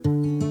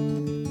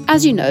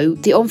As you know,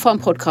 the On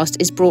Farm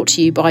podcast is brought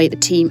to you by the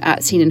team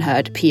at Seen and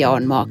Heard PR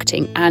and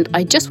Marketing, and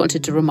I just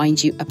wanted to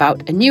remind you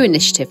about a new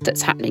initiative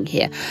that's happening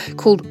here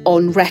called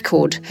On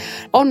Record.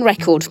 On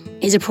Record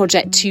is a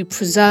project to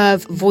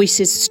preserve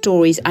voices,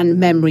 stories and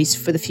memories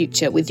for the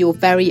future with your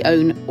very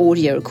own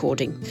audio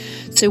recording.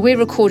 So we're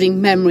recording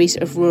memories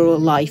of rural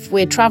life.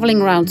 We're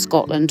travelling around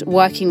Scotland,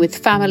 working with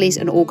families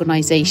and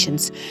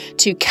organisations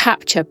to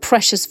capture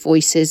precious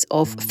voices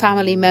of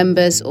family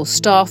members or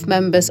staff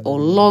members or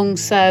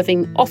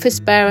long-serving office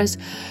bearers,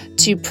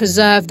 to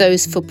preserve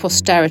those for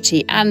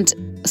posterity and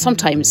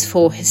sometimes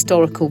for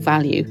historical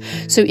value.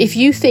 So if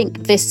you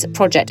think this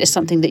project is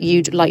something that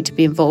you'd like to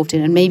be involved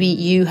in, and maybe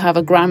you have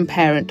a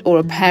grandparent or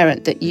a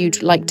parent that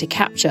you'd like to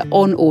capture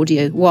on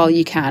audio while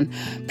you can,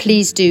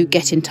 please do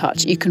get in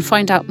touch. You can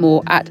find out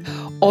more at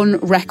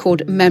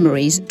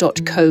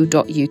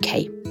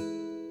onrecordmemories.co.uk.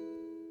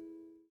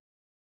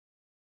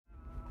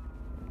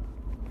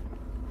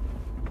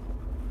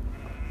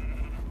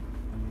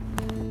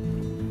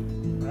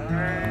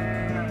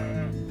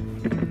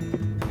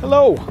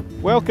 Hello,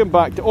 welcome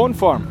back to On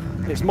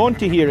Farm. It's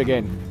Monty here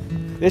again.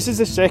 This is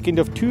the second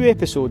of 2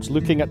 episodes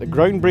looking at the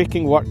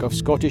groundbreaking work of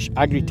Scottish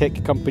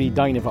agri-tech company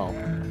Dynaval.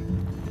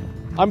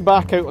 I'm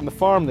back out on the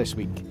farm this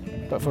week,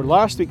 but for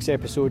last week's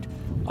episode,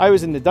 I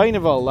was in the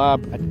Dynaval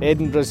lab at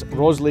Edinburgh's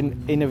Roslin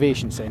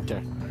Innovation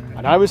Centre,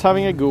 and I was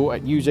having a go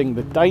at using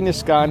the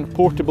Dynascan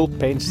portable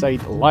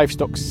Penside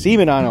livestock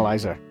semen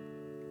analyser.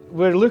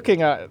 We're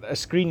looking at a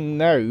screen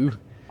now.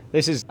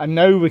 And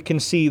now we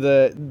can see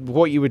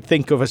what you would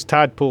think of as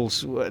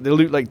tadpoles. They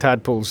look like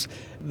tadpoles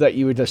that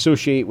you would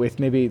associate with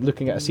maybe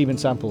looking at a semen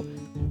sample.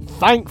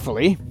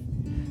 Thankfully,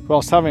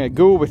 whilst having a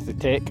go with the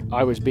tech,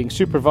 I was being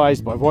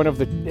supervised by one of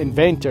the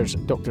inventors,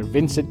 Dr.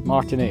 Vincent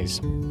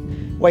Martinez.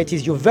 Well, it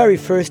is your very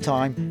first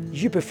time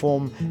you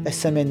perform a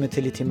semen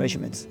motility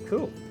measurements.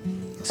 Cool.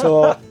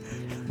 So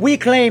we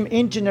claim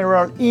in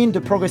general in the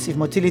progressive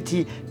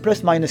motility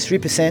plus minus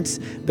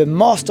 3%, but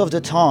most of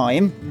the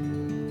time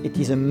it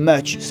is a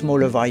much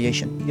smaller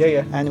variation.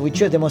 Yeah. And we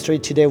just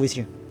demonstrate today with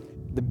you.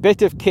 The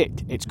bit of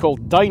kit, it's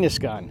called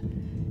Dynascan.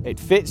 It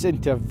fits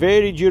into a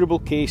very durable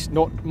case,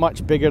 not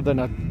much bigger than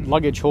a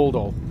luggage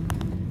hold-all,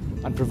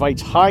 and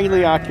provides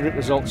highly accurate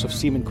results of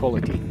semen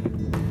quality.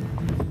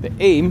 The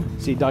aim,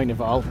 say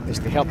Dynaval, is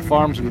to help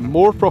farms be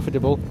more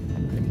profitable,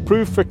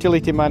 improve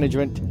fertility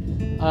management,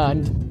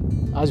 and,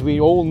 as we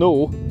all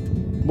know,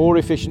 more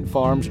efficient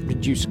farms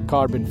reduce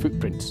carbon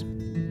footprints.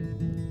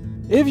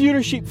 If you're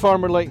a sheep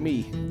farmer like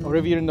me, or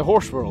if you're in the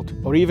horse world,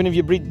 or even if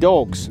you breed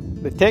dogs,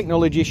 the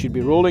technology should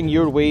be rolling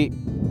your way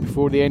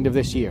before the end of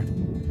this year.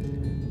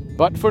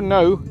 But for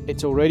now,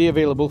 it's already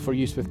available for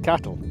use with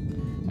cattle.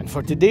 And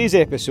for today's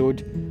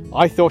episode,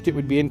 I thought it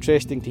would be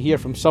interesting to hear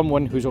from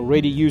someone who's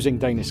already using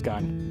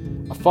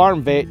Dynascan, a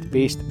farm vet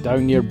based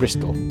down near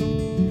Bristol.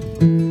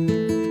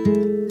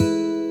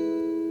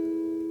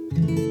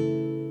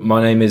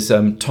 My name is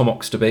Tom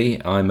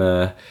Oxtoby. I'm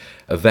a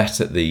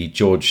vet at the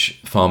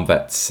George Farm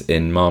Vets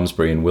in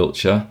Malmesbury in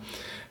Wiltshire.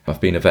 I've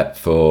been a vet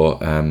for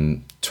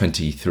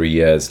 23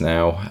 years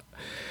now.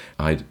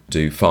 I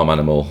do farm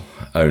animal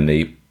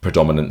only,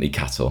 predominantly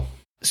cattle.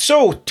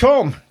 So,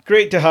 Tom,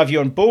 great to have you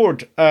on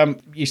board.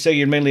 You say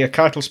you're mainly a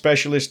cattle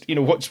specialist. You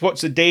know,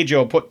 what's the day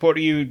job? What are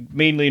you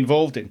mainly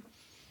involved in?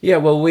 Yeah,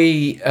 well,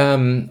 we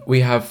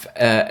have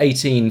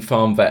 18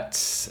 farm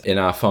vets in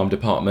our farm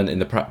department in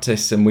the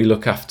practice, and we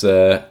look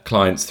after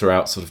clients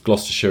throughout sort of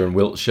Gloucestershire and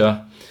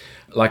Wiltshire.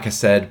 Like I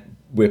said,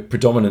 we're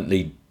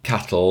predominantly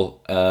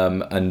cattle,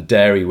 and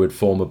dairy would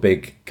form a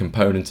big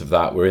component of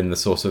that. We're in the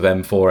sort of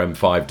M4,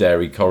 M5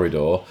 dairy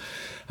corridor.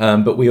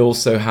 But we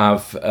also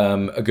have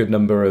a good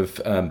number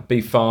of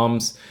beef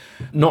farms.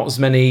 Not as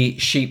many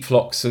sheep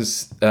flocks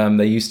as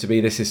there used to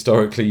be. This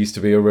historically used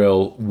to be a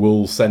real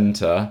wool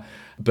centre,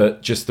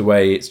 but just the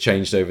way it's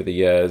changed over the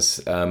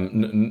years,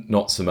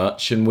 not so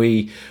much. And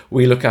we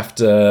look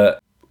after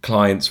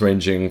clients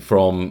ranging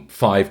from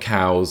 5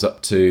 cows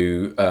up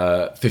to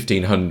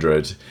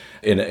 1,500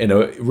 in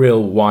a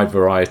real wide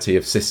variety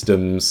of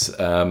systems.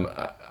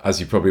 As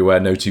you're probably aware,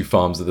 no two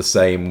farms are the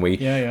same.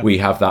 We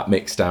have that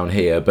mix down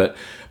here, but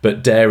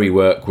dairy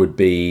work would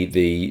be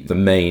the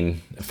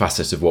main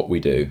facet of what we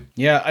do.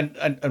 Yeah,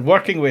 and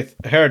working with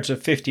herds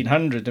of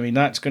 1,500, I mean,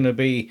 that's going to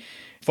be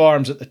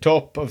farms at the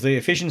top of the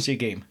efficiency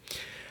game.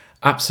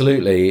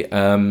 Absolutely.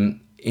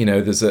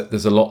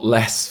 There's a lot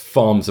less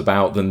farms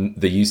about than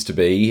there used to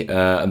be,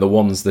 and the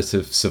ones that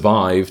have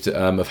survived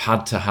have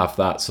had to have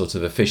that sort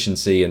of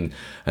efficiency and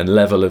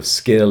level of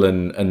skill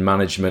and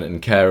management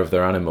and care of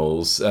their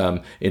animals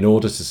in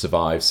order to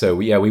survive. So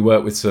we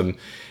work with some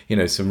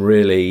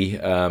really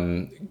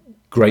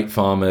great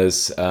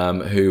farmers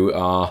who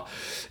are,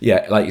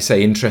 like you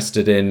say,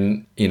 interested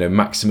in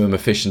maximum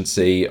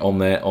efficiency on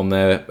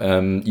their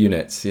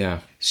units.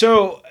 Yeah.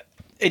 So,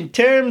 in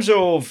terms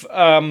of,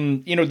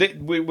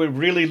 we're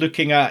really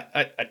looking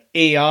at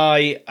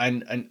AI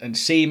and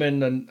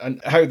semen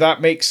and how that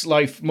makes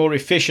life more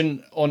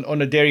efficient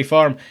on a dairy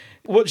farm.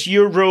 What's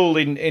your role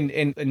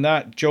in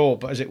that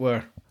job, as it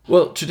were?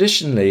 Well,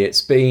 traditionally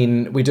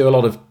we do a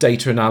lot of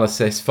data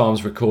analysis.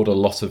 Farms record a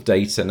lot of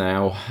data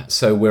now.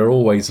 So we're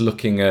always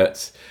looking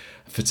at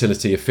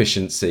fertility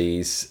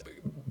efficiencies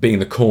being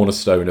the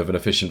cornerstone of an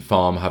efficient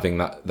farm, having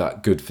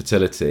that good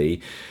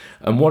fertility.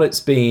 And what it's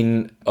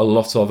been a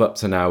lot of up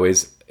to now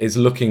is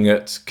looking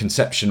at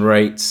conception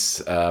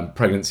rates,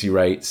 pregnancy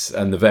rates,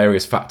 and the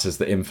various factors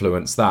that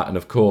influence that. And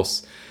of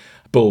course,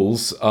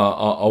 bulls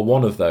are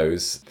one of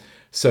those.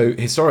 So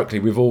historically,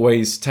 we've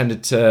always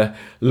tended to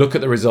look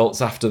at the results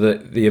after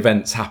the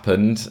events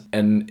happened.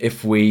 And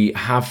if we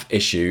have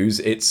issues,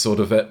 it's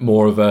sort of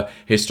more of a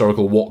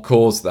historical what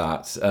caused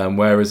that.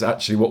 Whereas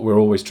actually what we're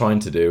always trying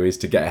to do is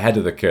to get ahead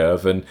of the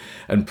curve and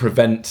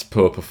prevent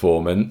poor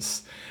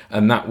performance.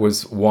 And that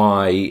was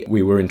why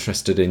we were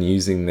interested in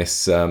using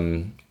this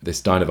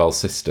Dynaval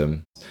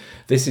system.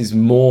 This is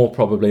more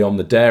probably on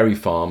the dairy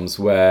farms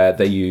where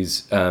they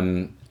use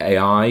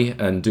AI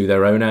and do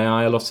their own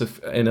AI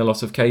in a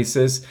lot of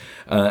cases.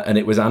 And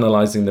it was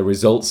analysing the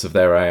results of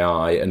their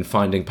AI and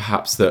finding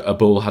perhaps that a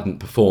bull hadn't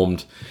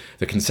performed,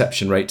 the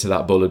conception rate to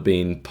that bull had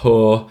been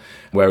poor,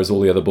 whereas all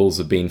the other bulls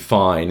had been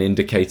fine,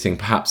 indicating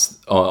perhaps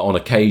on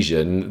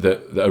occasion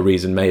that a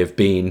reason may have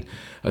been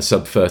a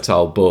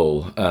subfertile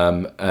bull,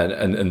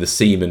 and the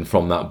semen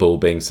from that bull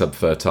being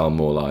subfertile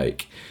more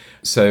like.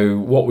 So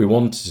what we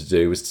wanted to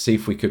do was to see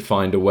if we could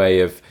find a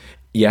way of,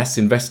 yes,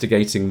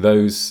 investigating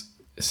those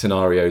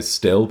scenarios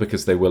still,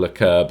 because they will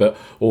occur, but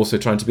also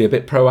trying to be a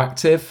bit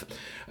proactive,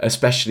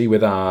 especially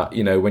with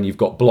when you've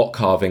got block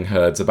calving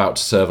herds about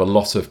to serve a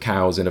lot of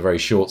cows in a very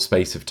short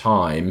space of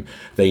time,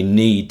 they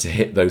need to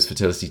hit those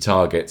fertility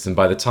targets. And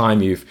by the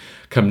time you've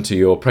come to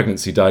your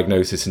pregnancy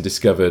diagnosis and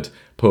discovered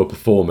poor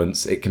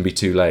performance, it can be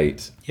too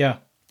late. Yeah,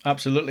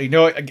 absolutely.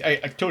 No,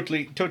 I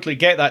totally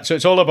get that. So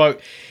it's all about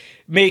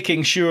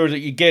making sure that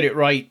you get it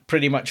right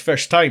pretty much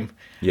first time.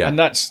 Yeah. And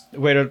that's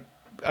where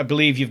I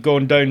believe you've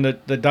gone down the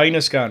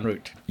Dynascan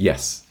route.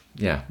 Yes.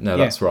 Yeah. No,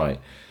 that's right.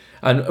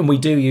 And we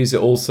do use it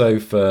also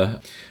for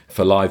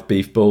live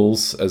beef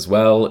bulls as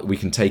well. We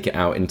can take it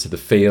out into the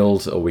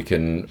field, or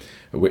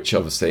which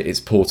obviously is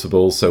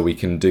portable, so we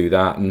can do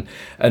that.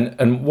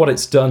 And what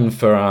it's done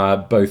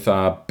for both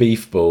our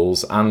beef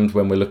bulls and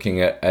when we're looking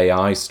at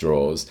AI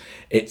straws,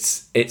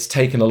 it's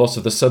taken a lot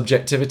of the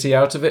subjectivity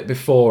out of it.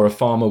 Before, a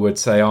farmer would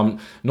say, "I'm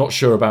not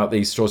sure about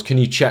these straws. Can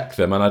you check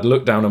them?" And I'd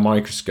look down a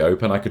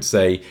microscope and I could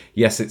say,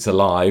 "Yes, it's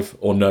alive,"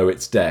 or "No,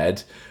 it's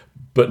dead,"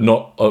 but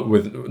not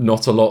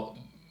a lot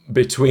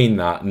between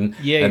that. And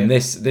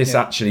this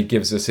actually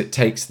it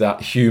takes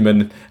that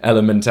human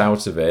element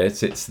out of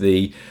it. It's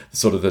the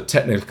sort of the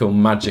technical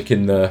magic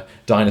in the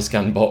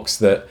Dynascan box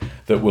that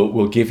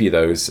will give you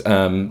those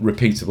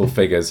repeatable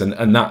figures,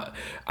 and that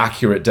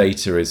accurate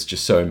data is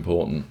just so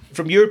important.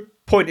 From your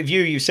point of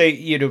view, you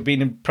say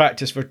been in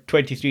practice for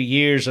 23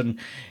 years, and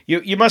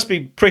you must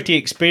be pretty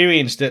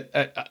experienced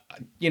at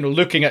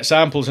looking at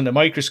samples in a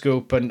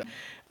microscope and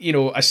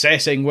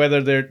assessing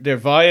whether they're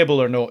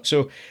viable or not.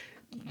 So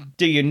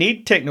do you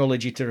need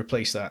technology to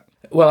replace that?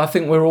 Well, I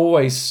think we're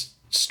always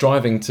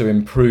striving to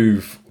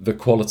improve the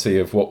quality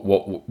of what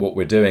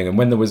we're doing. And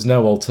when there was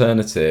no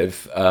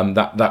alternative,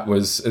 that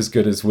was as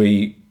good as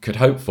we could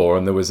hope for,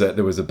 and there was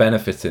a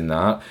benefit in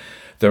that.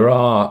 There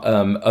are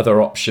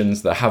other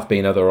options. There have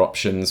been other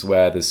options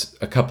where there's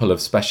a couple of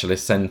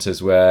specialist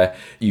centres where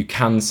you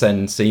can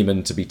send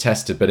semen to be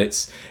tested, but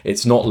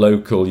it's not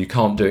local. You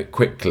can't do it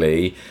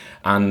quickly,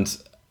 and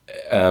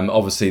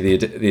obviously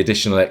the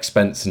additional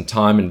expense and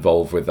time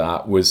involved with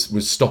that was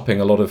stopping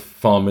a lot of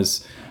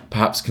farmers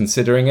perhaps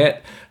considering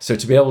it. So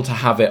to be able to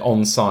have it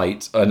on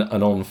site and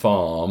on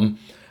farm,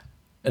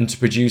 and to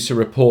produce a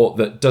report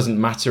that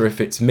doesn't matter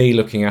if it's me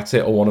looking at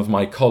it or one of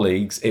my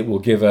colleagues, it will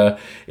give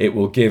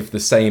the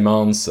same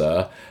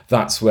answer.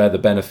 That's where the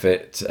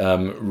benefit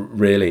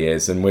really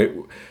is.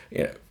 And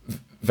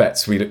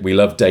vets, we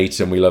love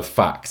data and we love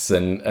facts,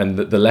 and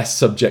the less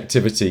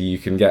subjectivity you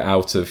can get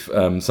out of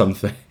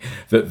something,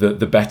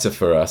 the better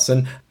for us.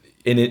 And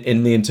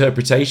in the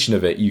interpretation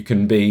of it, you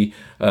can be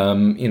a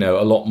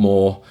lot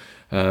more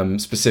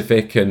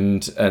specific,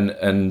 and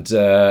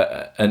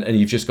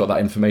you've just got that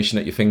information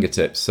at your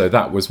fingertips. So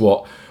that was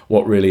what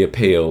really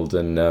appealed,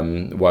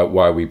 and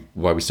why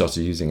we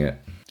started using it.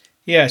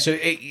 Yeah, so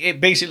it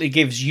basically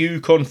gives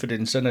you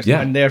confidence,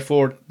 and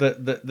therefore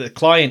the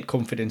client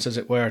confidence, as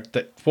it were,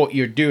 that what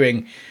you're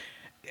doing,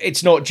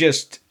 it's not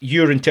just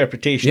your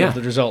interpretation of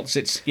the results.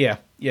 It's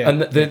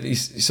and the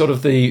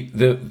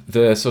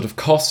sort of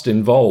cost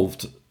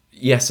involved,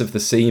 yes, of the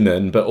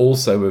semen, but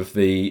also of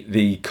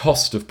the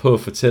cost of poor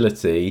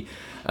fertility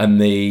and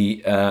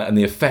the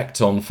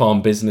effect on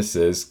farm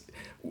businesses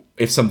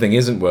if something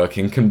isn't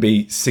working can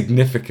be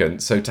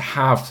significant. So to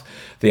have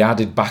the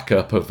added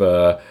backup of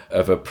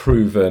a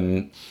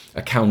proven,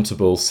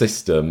 accountable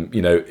system,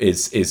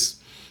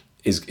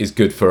 is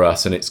good for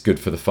us, and it's good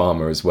for the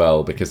farmer as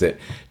well, because it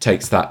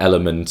takes that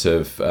element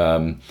of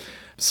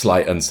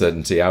slight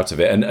uncertainty out of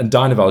it. And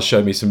Dynaval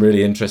showed me some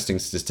really interesting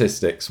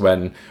statistics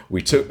when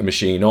we took the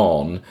machine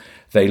on.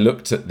 They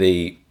looked at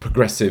the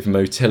progressive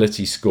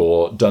motility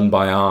score done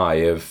by eye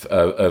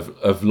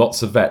of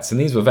lots of vets,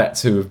 and these were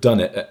vets who have done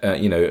it,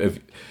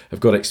 have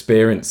got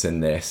experience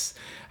in this,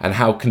 and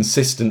how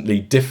consistently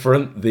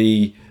different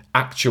the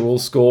actual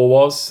score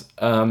was.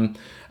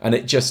 And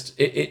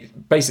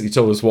it basically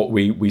told us what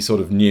we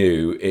sort of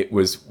knew. It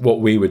was what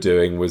we were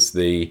doing was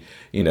the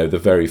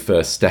very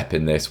first step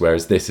in this,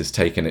 whereas this has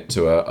taken it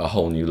to a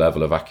whole new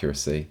level of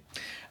accuracy.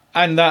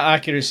 And that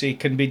accuracy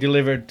can be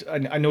delivered,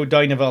 and I know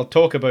Dynaval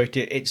talk about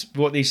it, it's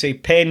what they say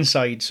pen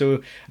side.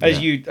 So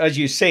as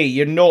you say,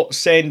 you're not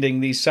sending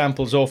these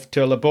samples off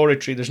to a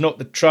laboratory. There's not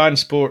the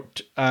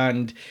transport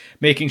and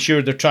making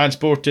sure they're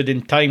transported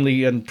in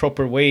timely and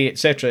proper way,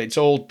 etc. It's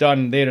all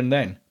done there and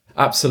then.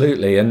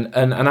 Absolutely. And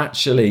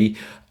actually,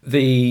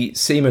 the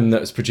semen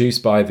that's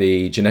produced by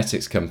the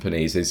genetics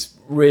companies is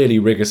really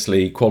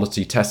rigorously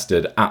quality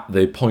tested at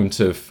the point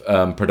of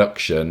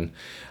production,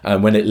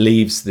 when it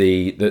leaves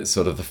the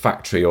sort of the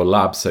factory or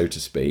lab, so to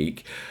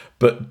speak.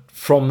 But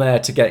from there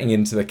to getting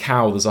into the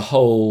cow, there's a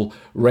whole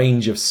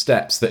range of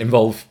steps that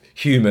involve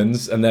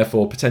humans and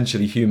therefore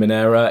potentially human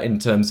error in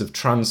terms of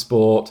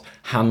transport,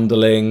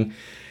 handling.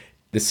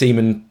 The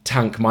semen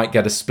tank might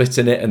get a split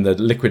in it and the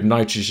liquid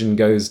nitrogen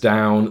goes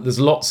down. There's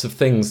lots of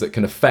things that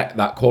can affect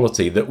that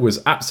quality that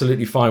was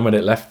absolutely fine when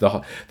it left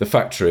the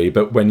factory,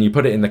 but when you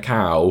put it in the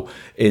cow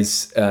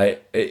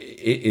it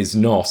is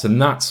not. And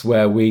that's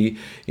where we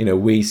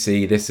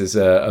see this as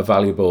a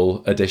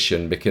valuable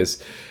addition,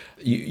 because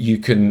you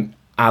can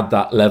add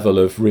that level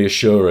of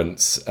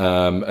reassurance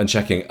and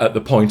checking at the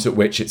point at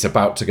which it's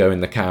about to go in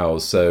the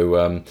cows.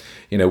 So,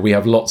 we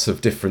have lots of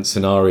different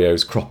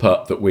scenarios crop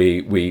up that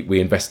we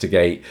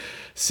investigate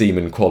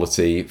semen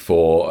quality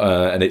for.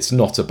 And it's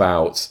not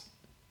about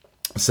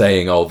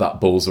saying, oh, that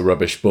bull's a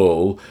rubbish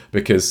bull,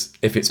 because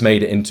if it's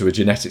made it into a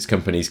genetics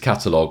company's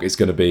catalogue, it's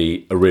going to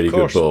be a really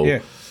good bull.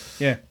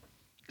 Yeah.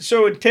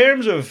 So in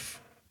terms of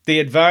the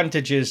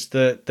advantages,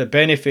 the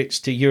benefits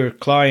to your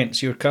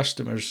clients, your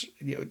customers,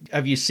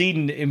 have you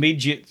seen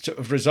immediate sort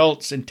of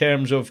results in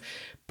terms of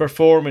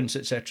performance,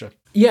 etc.?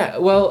 Yeah,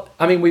 well,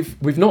 I mean,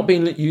 we've not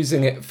been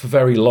using it for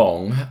very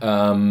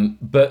long,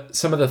 but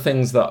some of the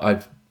things that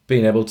I've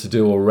been able to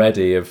do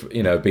already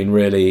have been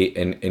really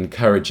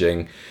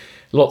encouraging.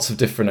 Lots of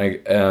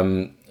different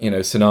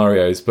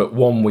scenarios, but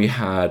one we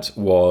had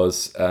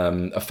was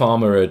a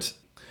farmer had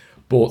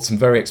bought some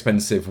very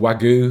expensive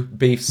Wagyu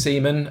beef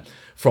semen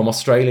from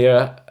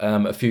Australia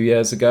a few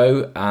years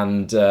ago,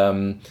 and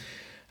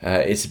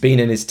it's been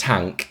in his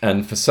tank,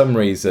 and for some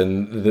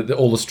reason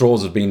all the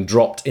straws have been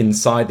dropped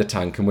inside the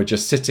tank and were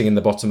just sitting in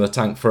the bottom of the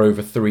tank for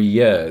over 3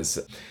 years.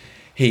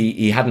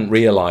 He hadn't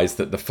realised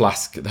that the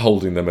flask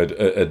holding them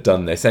had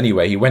done this.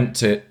 Anyway, he went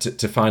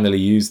to finally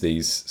use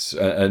these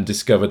and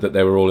discovered that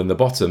they were all in the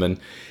bottom, and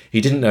he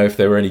didn't know if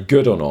they were any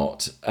good or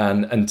not.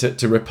 And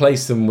to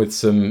replace them with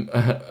some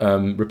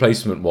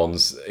replacement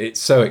ones, it's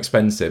so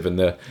expensive, and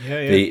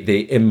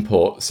the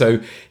import.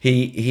 So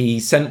he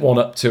sent one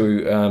up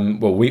to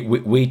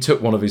we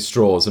took one of his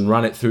straws and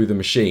ran it through the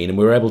machine, and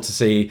we were able to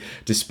see,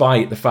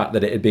 despite the fact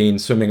that it had been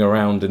swimming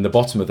around in the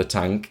bottom of the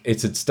tank,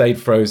 it had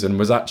stayed frozen,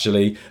 was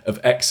actually of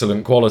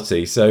excellent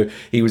quality. So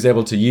he was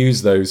able to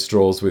use those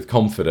straws with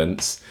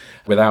confidence,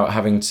 without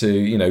having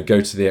to,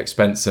 go to the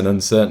expense and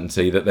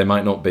uncertainty that they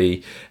might not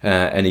be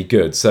any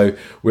good. So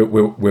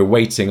we're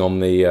waiting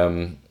on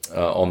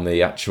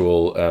the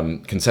actual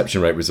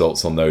conception rate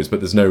results on those,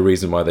 but there's no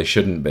reason why they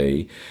shouldn't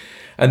be.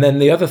 And then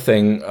the other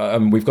thing,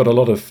 we've got a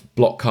lot of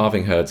block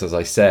calving herds, as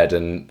I said,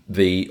 and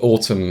the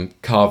autumn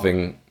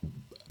calving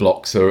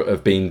blocks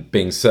have been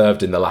being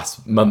served in the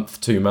last month,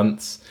 2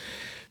 months.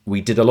 We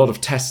did a lot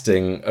of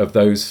testing of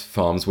those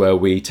farms where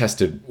we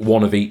tested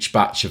one of each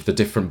batch of the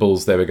different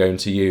bulls they were going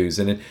to use.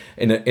 And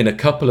in a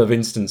couple of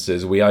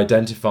instances, we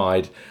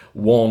identified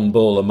one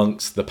bull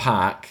amongst the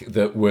pack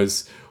that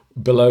was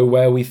below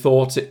where we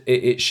thought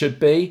it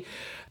should be.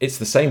 It's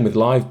the same with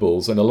live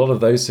bulls. In a lot of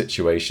those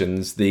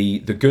situations, the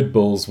good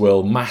bulls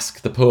will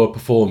mask the poor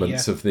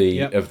performance of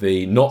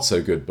the not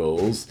so good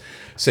bulls.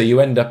 So you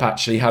end up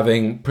actually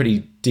having pretty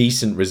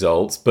decent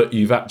results, but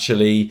you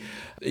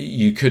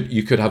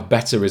could have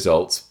better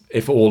results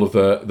if all of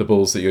the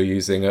bulls that you're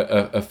using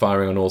are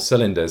firing on all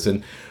cylinders.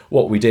 And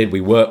what we did, we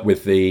worked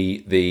with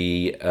the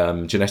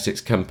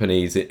genetics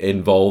companies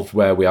involved,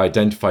 where we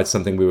identified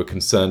something we were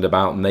concerned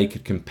about, and they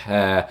could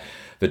compare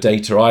the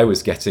data I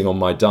was getting on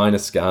my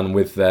Dynascan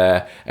with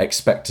their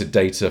expected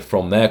data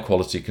from their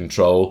quality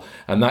control,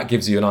 and that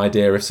gives you an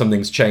idea if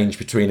something's changed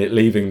between it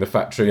leaving the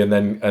factory and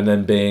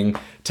then being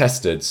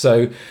tested.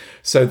 So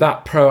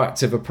that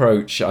proactive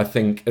approach, I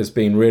think, has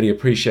been really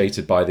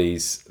appreciated by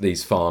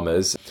these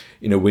farmers.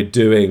 We're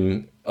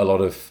doing a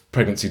lot of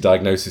pregnancy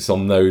diagnosis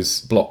on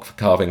those block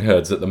calving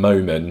herds at the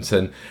moment,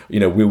 and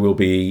we will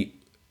be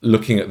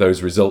looking at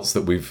those results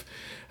that we've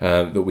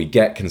that we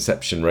get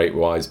conception rate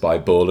wise by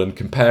bull, and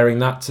comparing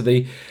that to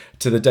the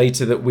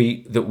data that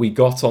we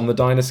got on the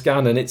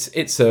Dynascan. And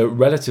it's a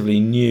relatively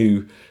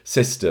new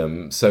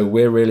system, so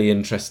we're really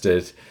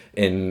interested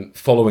in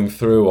following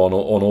through on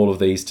all of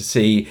these to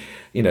see,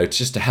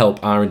 just to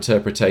help our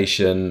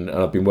interpretation. And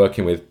I've been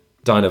working with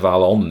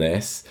Dynaval on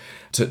this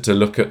to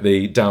look at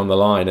the down the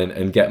line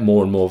and get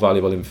more and more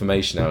valuable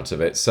information out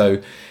of it.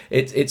 So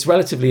it's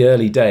relatively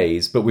early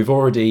days, but we've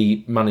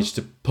already managed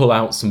to pull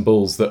out some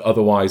bulls that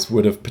otherwise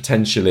would have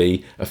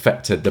potentially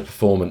affected the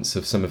performance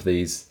of some of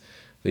these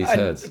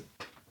herds.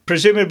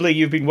 Presumably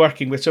you've been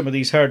working with some of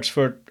these herds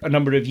for a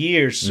number of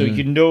years, so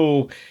you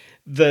know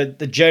the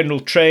general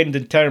trend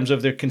in terms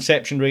of their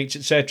conception rates,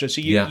 etc. So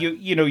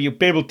you'll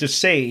be able to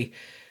say,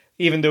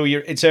 even though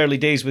it's early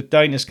days with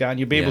Dynascan,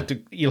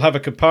 you'll have a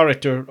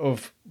comparator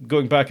of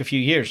going back a few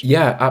years.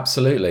 Yeah,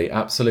 absolutely.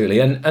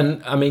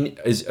 And I mean,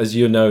 as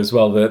you know as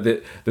well,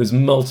 there's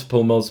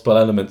multiple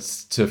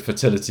elements to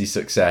fertility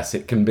success.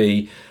 It can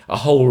be a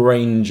whole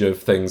range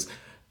of things.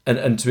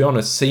 And to be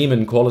honest,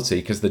 semen quality,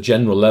 because the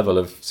general level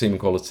of semen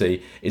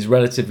quality is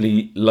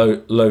relatively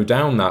low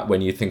down that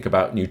when you think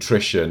about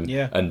nutrition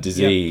and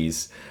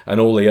disease and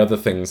all the other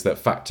things that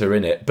factor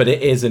in it. But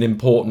it is an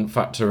important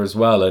factor as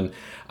well. And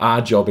our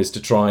job is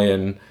to try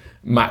and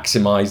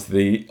maximize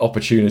the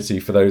opportunity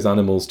for those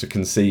animals to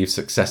conceive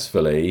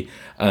successfully.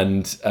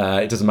 And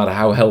it doesn't matter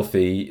how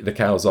healthy the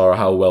cows are or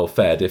how well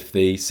fed. If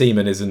the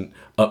semen isn't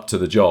up to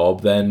the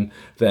job, then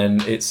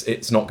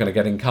it's not going to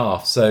get in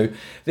calf. So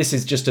this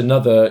is just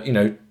another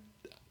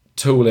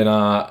tool in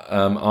our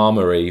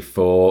armory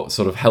for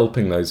sort of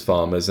helping those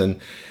farmers,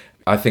 and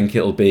I think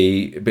it'll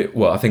be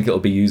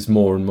used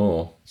more and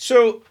more.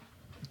 So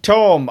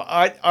Tom,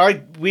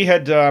 we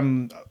had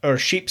our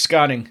sheep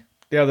scanning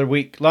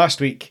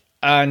last week,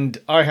 and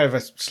I have a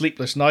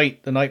sleepless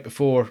night the night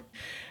before.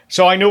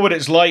 So I know what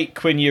it's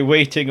like when you're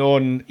waiting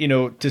on,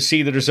 to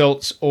see the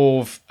results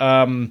of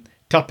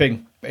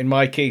tupping in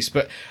my case,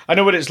 but I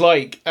know what it's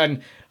like,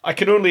 and I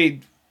can only,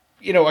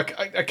 I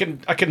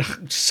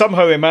can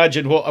somehow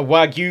imagine what a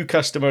Wagyu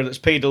customer that's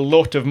paid a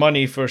lot of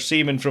money for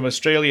semen from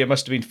Australia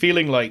must have been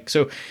feeling like.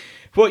 So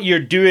what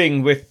you're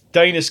doing with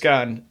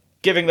Dynascan,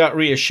 giving that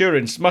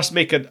reassurance, must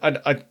make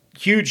a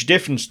huge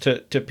difference to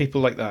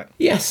people like that.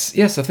 Yes,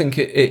 I think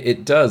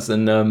it does.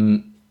 And,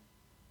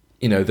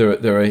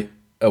 there are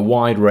a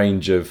wide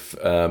range of,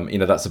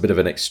 that's a bit of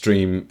an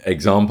extreme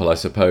example, I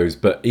suppose,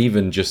 but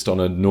even just on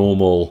a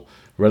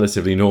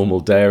relatively normal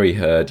dairy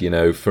herd,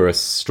 for a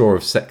straw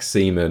of sex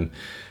semen,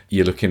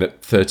 you're looking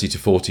at 30 to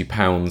 40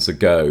 pounds a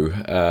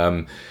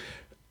go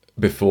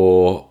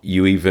before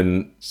you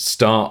even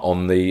start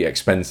on the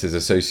expenses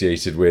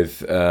associated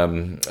with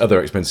other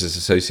expenses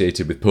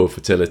associated with poor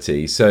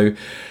fertility. So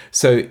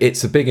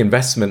it's a big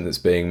investment that's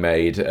being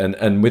made,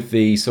 and with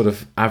the sort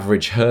of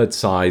average herd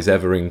size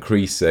ever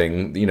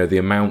increasing, the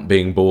amount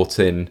being bought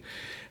in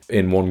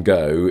one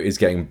go is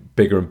getting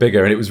bigger and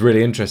bigger. And it was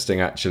really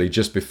interesting, actually,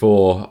 just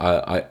before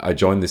I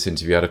joined this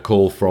interview, I had a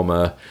call from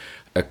a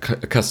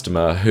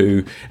customer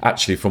who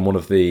actually from one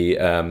of the,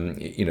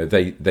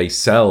 they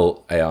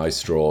sell AI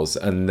straws,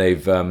 and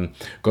they've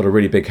got a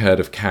really big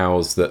herd of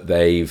cows that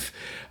they've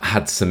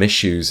had some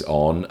issues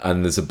on.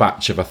 And there's a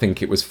batch of, I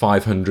think it was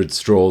 500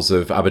 straws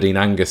of Aberdeen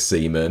Angus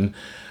semen,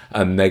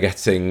 and they're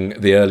getting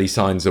the early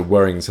signs of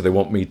worrying. So they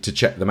want me to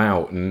check them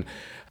out. And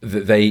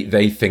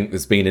they think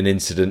there's been an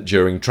incident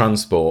during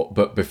transport,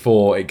 but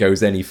before it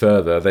goes any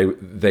further,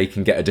 they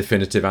can get a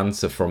definitive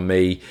answer from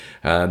me.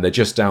 They're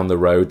just down the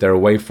road. They're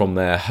away from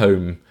their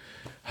home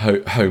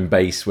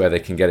base where they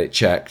can get it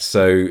checked.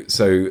 So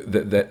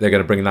they're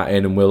going to bring that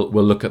in, and we'll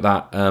look at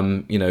that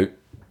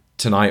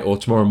tonight or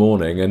tomorrow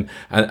morning, and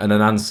an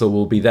answer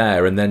will be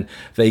there, and then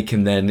they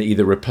can then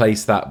either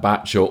replace that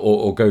batch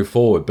or go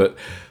forward. But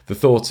the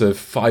thought of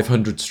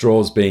 500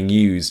 straws being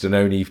used and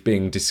only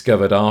being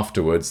discovered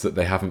afterwards that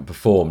they haven't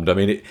performed, I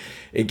mean,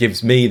 it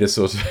gives me the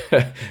sort of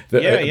a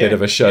bit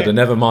of a shudder.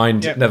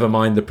 Yeah. Never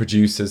mind the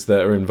producers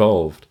that are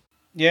involved.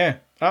 Yeah,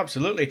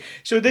 absolutely.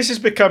 So this is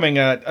becoming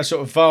a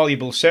sort of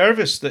valuable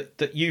service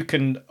that you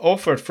can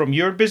offer from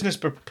your business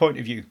point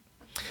of view.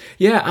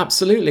 Yeah,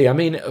 absolutely. I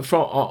mean,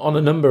 on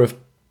a number of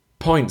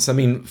points, I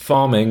mean,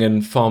 farming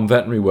and farm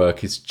veterinary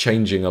work is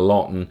changing a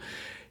lot, and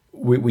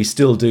we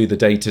still do the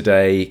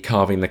day-to-day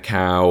calving the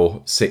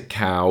cow, sick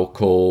cow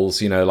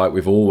calls, like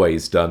we've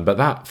always done, but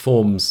that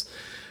forms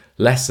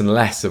less and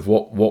less of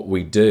what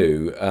we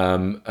do,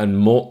 and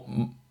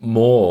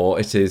more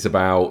it is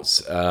about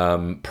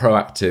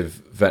proactive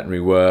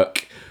veterinary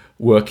work,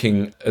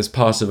 working as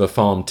part of a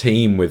farm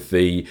team with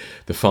the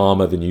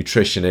farmer, the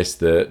nutritionist,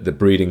 the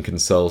breeding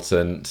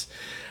consultant.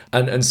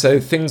 And so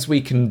things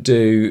we can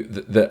do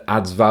that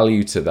adds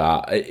value to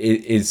that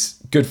is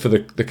good for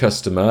the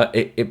customer.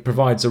 It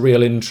provides a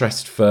real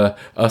interest for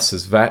us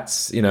as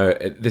vets.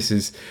 This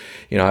is,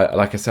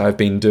 like I said, I've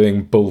been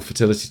doing bull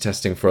fertility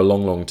testing for a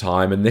long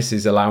time, and this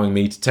is allowing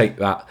me to take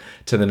that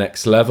to the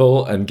next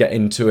level and get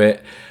into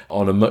it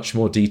on a much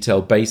more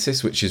detailed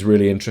basis, which is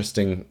really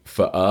interesting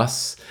for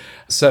us.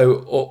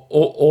 So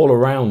all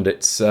around,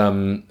 it's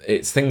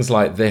things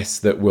like this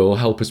that will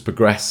help us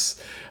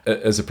progress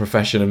as a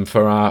profession and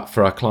for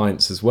our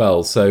clients as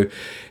well. So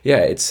yeah,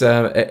 it's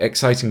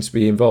exciting to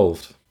be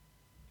involved.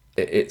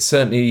 It's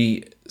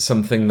certainly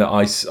something that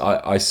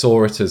I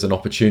saw it as an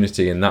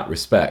opportunity in that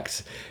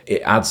respect.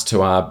 It adds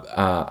to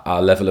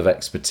our level of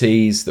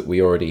expertise that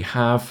we already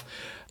have.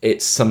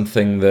 It's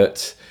something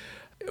that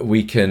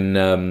we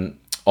can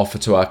offer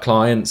to our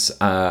clients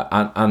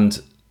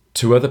and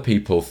to other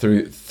people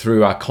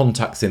through our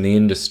contacts in the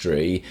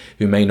industry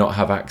who may not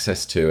have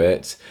access to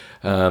it.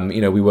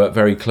 We work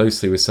very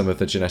closely with some of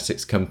the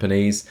genetics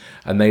companies,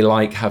 and they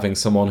like having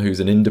someone who's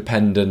an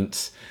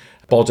independent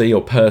body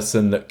or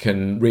person that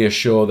can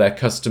reassure their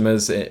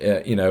customers,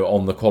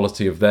 on the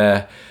quality of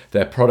their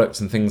products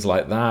and things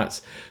like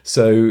that.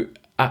 So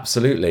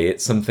absolutely,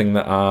 it's something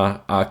that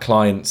our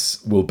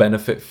clients will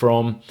benefit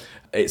from.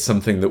 It's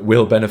something that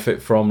we'll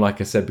benefit from.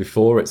 Like I said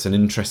before, it's an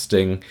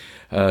interesting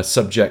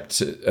subject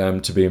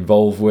to be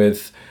involved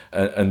with,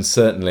 and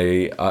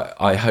certainly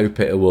I hope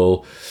it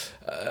will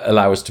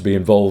allow us to be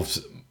involved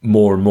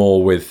more and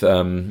more with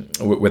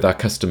our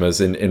customers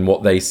in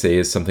what they see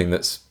as something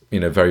that's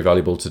very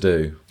valuable to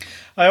do.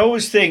 I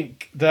always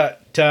think that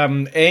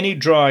any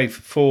drive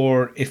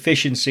for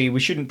efficiency, we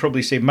shouldn't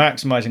probably say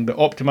maximising, but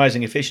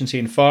optimising efficiency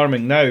in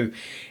farming now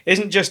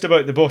isn't just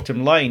about the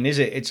bottom line, is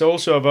it? It's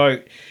also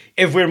about,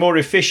 if we're more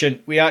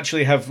efficient, we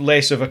actually have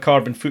less of a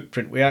carbon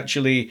footprint. We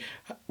actually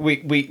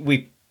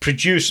we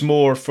produce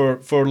more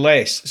for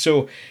less.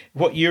 So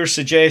what you're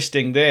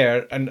suggesting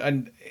there,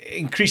 and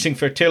increasing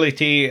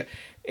fertility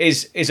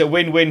is a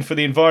win-win for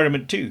the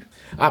environment too.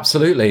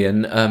 Absolutely,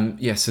 and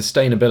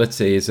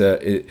sustainability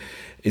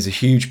is a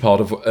huge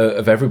part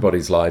of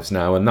everybody's lives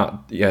now, and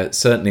that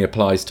certainly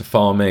applies to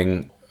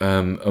farming.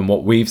 And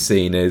what we've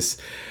seen is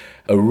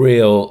a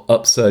real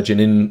upsurge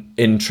in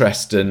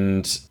interest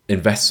and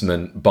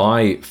investment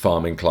by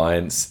farming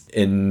clients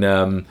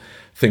in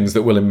things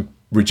that will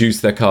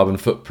reduce their carbon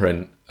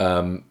footprint.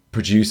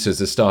 Producers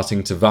are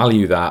starting to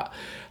value that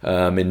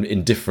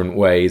in different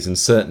ways, and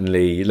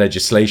certainly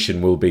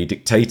legislation will be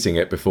dictating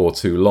it before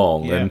too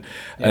long.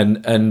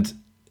 And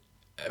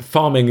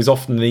farming is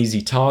often an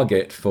easy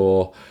target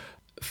for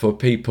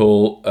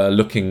people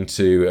looking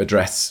to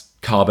address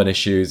carbon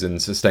issues and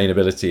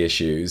sustainability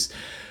issues.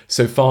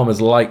 So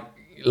farmers like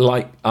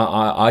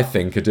I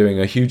think are doing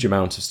a huge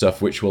amount of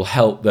stuff which will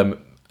help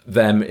them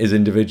as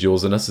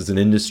individuals and us as an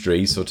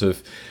industry sort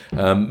of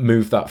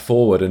move that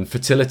forward. And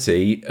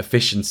fertility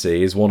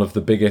efficiency is one of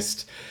the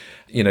biggest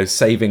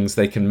savings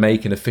they can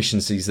make and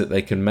efficiencies that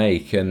they can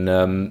make. And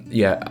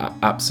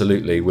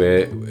absolutely,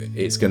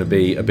 it's going to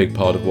be a big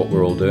part of what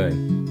we're all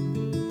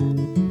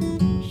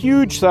doing.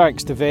 Huge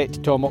thanks to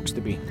vet Tom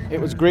Oxtoby. It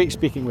was great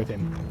speaking with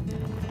him.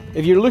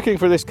 If you're looking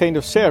for this kind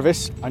of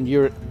service and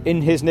you're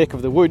in his neck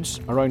of the woods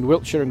around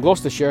Wiltshire and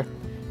Gloucestershire,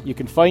 you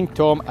can find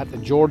Tom at the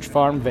George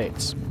Farm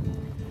Vets.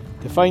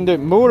 To find out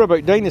more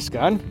about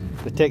Dynascan,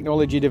 the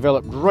technology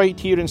developed right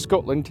here in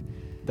Scotland,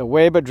 the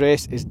web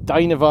address is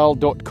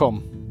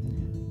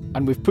dynaval.com.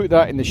 And we've put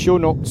that in the show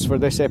notes for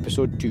this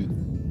episode too.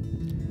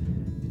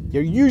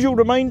 Your usual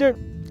reminder,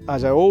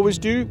 as I always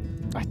do,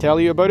 I tell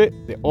you about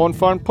it, the On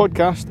Farm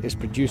podcast is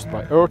produced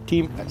by our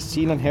team at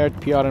Seen and Heard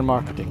PR and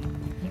Marketing.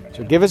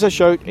 So give us a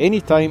shout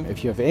anytime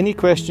if you have any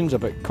questions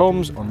about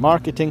comms or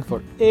marketing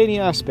for any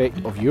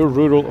aspect of your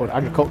rural or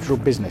agricultural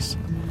business.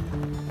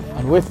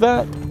 And with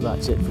that,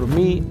 that's it from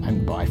me,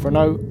 and bye for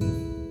now.